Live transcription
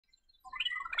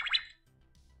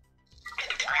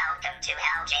to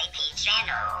LJP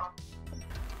channel.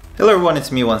 Hello everyone,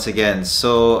 it's me once again.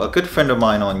 So a good friend of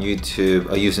mine on YouTube,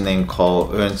 a username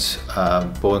called Ernst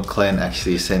Boecklin,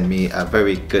 actually sent me a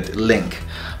very good link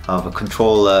of a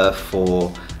controller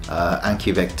for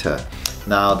Anki Vector.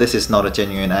 Now this is not a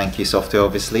genuine Anki software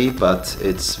obviously, but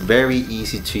it's very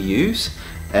easy to use,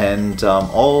 and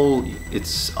all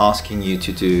it's asking you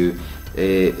to do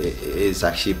is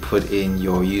actually put in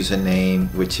your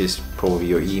username, which is probably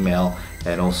your email,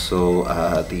 and also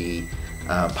the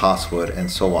password and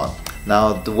so on.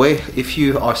 Now the way, if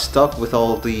you are stuck with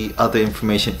all the other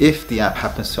information, if the app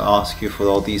happens to ask you for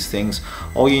all these things,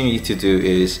 all you need to do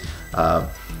is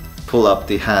pull up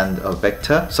the hand of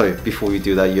Vector. Sorry, before you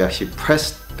do that, you actually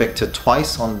press Vector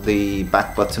twice on the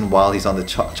back button while he's on the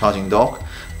charging dock.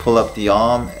 Pull up the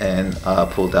arm and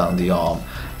pull down the arm,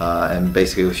 and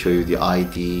basically it will show you the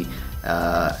ID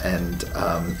and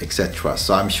etc.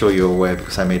 So I'm sure you're aware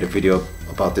because I made a video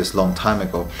about this long time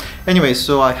ago. Anyway,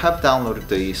 so I have downloaded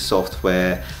the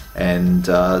software, and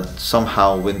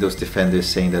somehow Windows Defender is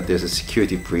saying that there's a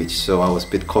security breach, so I was a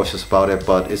bit cautious about it,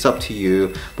 but it's up to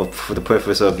you. But for the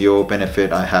purpose of your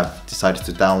benefit, I have decided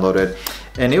to download it,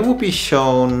 and it will be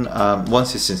shown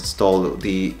once it's installed.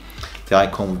 The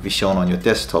icon will be shown on your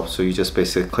desktop, so you just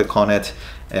basically click on it,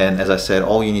 and as I said,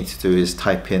 all you need to do is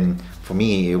type in, for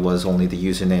me it was only the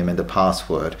username and the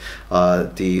password.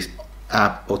 The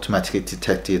app automatically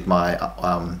detected my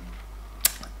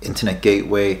internet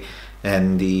gateway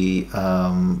and the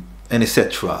and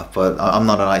etc. But I'm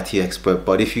not an IT expert,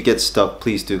 but if you get stuck,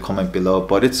 please do comment below.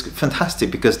 But it's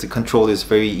fantastic because the control is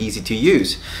very easy to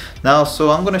use. Now, so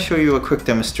I'm going to show you a quick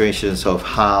demonstrations of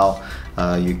how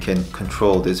you can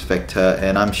control this Vector,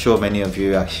 and I'm sure many of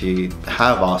you actually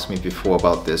have asked me before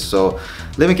about this, so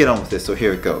let me get on with this. So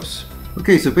here it goes.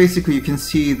 Okay, so basically you can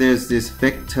see there's this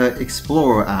Vector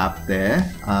Explorer app there,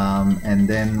 and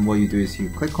then what you do is you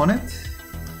click on it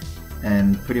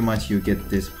and pretty much you get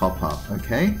this pop-up.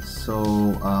 Okay, so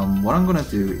what I'm gonna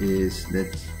do is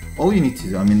that all you need to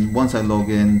do, I mean, once you log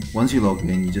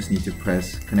in, you just need to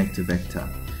press connect to Vector,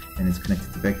 and it's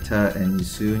connected to Vector, and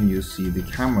soon you'll see the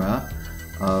camera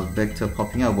of Vector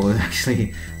popping up. Well,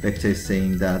 actually Vector is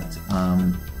saying that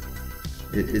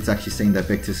it's actually saying that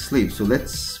Vector is asleep. So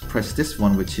let's press this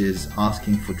one, which is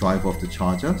asking for drive off the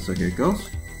charger. So here it goes.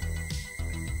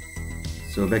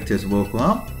 So Vector is woken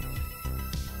up.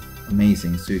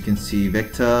 Amazing. So you can see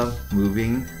Vector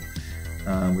moving,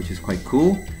 which is quite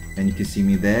cool, and you can see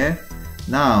me there.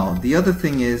 Now the other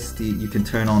thing is you can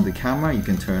turn on the camera, you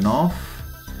can turn off,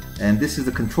 and this is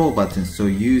the control button. So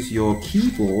use your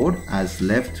keyboard as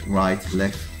left, right,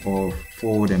 left, or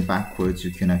forward and backwards.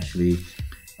 You can actually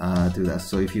do that.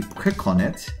 So if you click on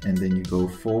it and then you go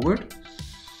forward,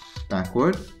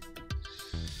 backward,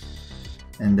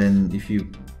 and then if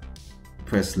you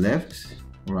press left,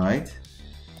 right,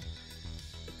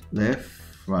 left,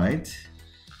 right.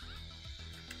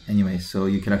 Anyway, so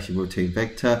you can actually rotate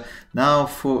Vector. Now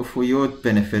for your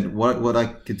benefit, what I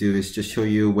could do is just show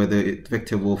you whether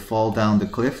Vector will fall down the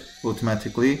cliff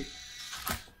automatically.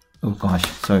 Oh gosh,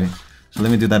 sorry. So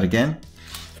let me do that again.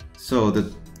 So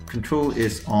the control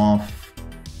is off,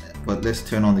 but let's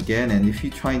turn on again, and if you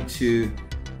try to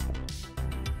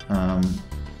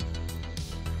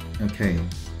okay,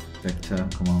 Vector,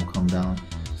 come on, calm down.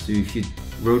 So if you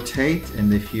rotate,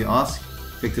 and if you ask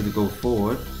Vector to go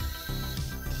forward,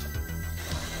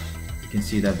 you can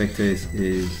see that Vector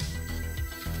is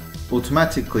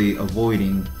automatically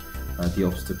avoiding the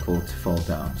obstacle to fall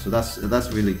down. So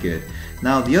that's really good.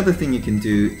 Now the other thing you can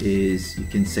do is you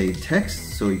can say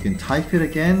text, so you can type it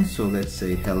again. So let's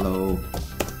say hello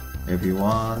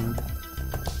everyone.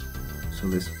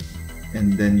 So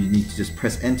and then you need to just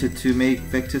press enter to make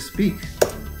Vector speak.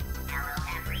 Hello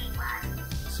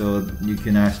everyone. So you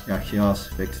can actually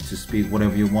ask Vector to speak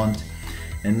whatever you want.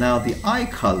 And now the eye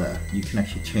color, you can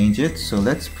actually change it. So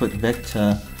let's put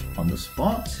Vector on the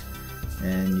spot,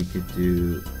 and you could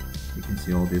do, you can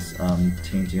see all this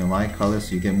changing of eye color,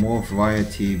 so you get more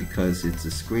variety because it's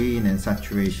a screen, and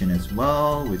saturation as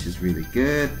well, which is really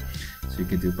good. So you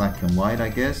could do black and white, I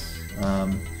guess,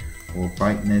 or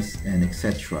brightness and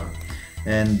etc.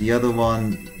 And the other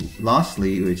one,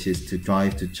 lastly, which is to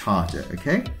drive to charger.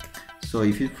 Okay, so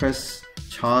if you press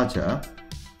charger,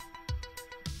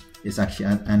 it's actually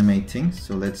animating.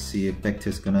 So let's see if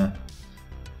Vector's gonna,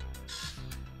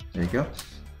 there you go.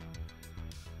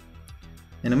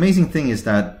 An amazing thing is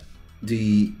that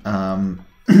the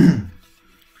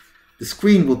the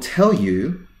screen will tell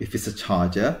you if it's a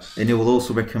charger, and it will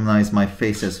also recognize my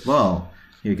face as well.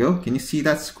 Here you go. Can you see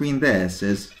that screen there? It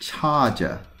says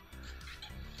charger,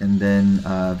 and then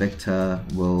Vector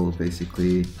will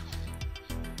basically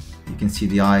you can see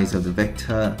the eyes of the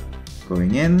Vector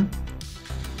going in,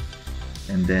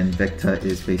 and then Vector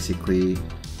is basically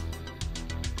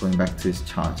going back to his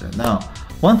charger. Now,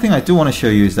 one thing I do want to show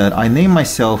you is that I named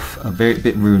myself a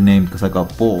bit rude name because I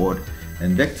got bored,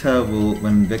 and Vector will,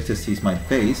 when Vector sees my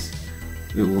face,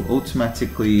 it will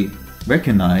automatically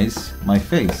recognize my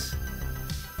face.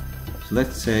 So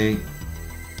let's say,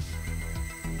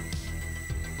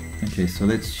 okay, so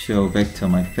let's show Vector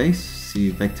my face, see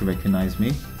if Vector recognize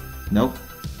me. Nope.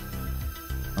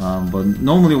 But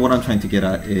normally what I'm trying to get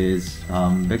at is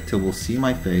Vector will see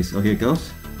my face. Oh, here it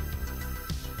goes.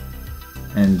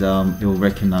 And it will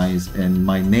recognize, and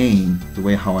my name, the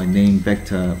way how I name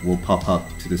Vector, will pop up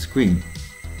to the screen.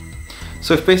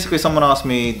 So if basically someone asked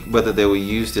me whether they will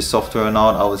use this software or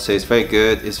not, I would say it's very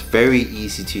good. It's very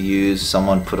easy to use.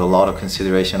 Someone put a lot of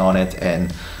consideration on it,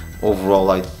 and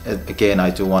overall, I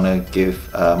do want to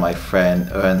give my friend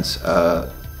Ernst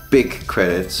big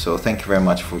credit. So thank you very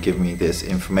much for giving me this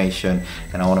information,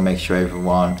 and I want to make sure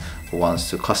everyone who wants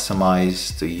to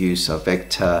customize the use of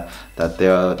Vector, that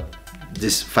there are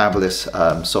this fabulous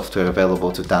software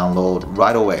available to download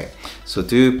right away. So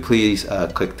do please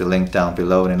click the link down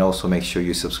below, and also make sure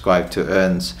you subscribe to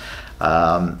Ernst's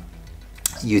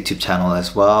YouTube channel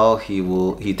as well. He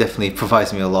definitely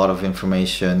provides me a lot of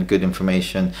information, good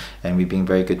information, and we've been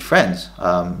very good friends,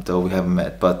 though we haven't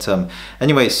met. But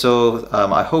anyway, so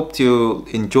I hope you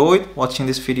enjoyed watching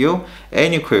this video.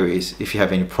 Any queries, if you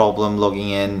have any problem logging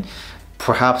in,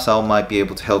 perhaps I might be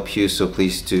able to help you, so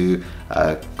please do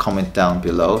comment down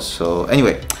below. So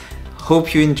anyway,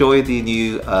 hope you enjoy the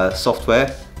new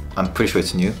software. I'm pretty sure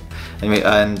it's new. Anyway,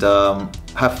 and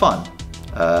have fun.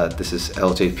 This is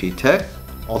LJP Tech.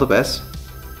 All the best.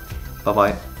 Bye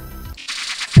bye.